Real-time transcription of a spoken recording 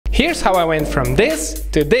Here's how I went from this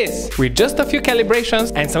to this, with just a few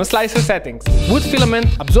calibrations and some slicer settings. Wood filament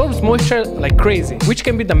absorbs moisture like crazy, which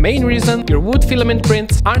can be the main reason your wood filament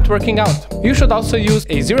prints aren't working out. You should also use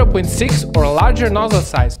a 0.6 or larger nozzle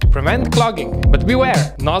size to prevent clogging. But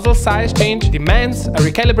beware, nozzle size change demands a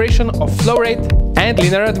recalibration of flow rate and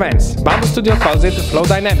linear advance. Bambu Studio calls it flow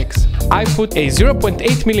dynamics. I put a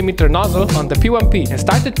 0.8mm nozzle on the P1P and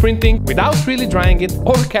started printing without really drying it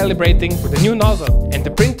or calibrating with a new nozzle, and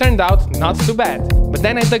the print turned out not too bad. But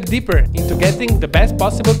then I dug deeper into getting the best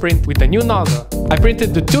possible print with the new nozzle. I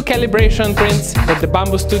printed the 2 calibration prints that the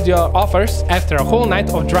Bambu Studio offers after a whole night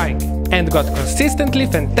of drying, and got consistently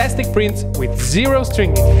fantastic prints with 0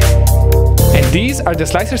 stringing. And these are the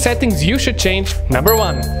slicer settings you should change. Number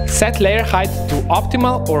 1. Set layer height to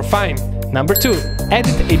optimal or fine. Number 2.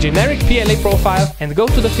 Edit a generic PLA profile and go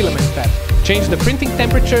to the filament tab. Change the printing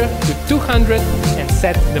temperature to 200 and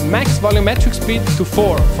set the max volumetric speed to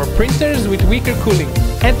 4 for printers with weaker cooling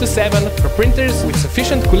and to 7 for printers with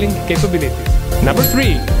sufficient cooling capabilities. Number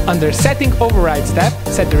 3. Under Setting Overrides tab,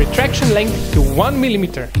 set the retraction length to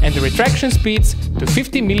 1mm and the retraction speeds to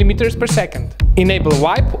 50mm per second. Enable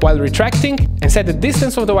wipe while retracting and set the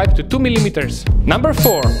distance of the wipe to 2mm. Number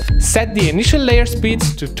 4. Set the initial layer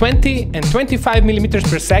speeds to 20 and 25mm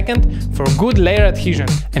per second for good layer adhesion,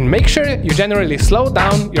 and make sure you generally slow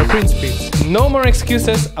down your print speeds. No more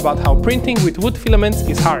excuses about how printing with wood filaments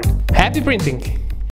is hard. Happy printing!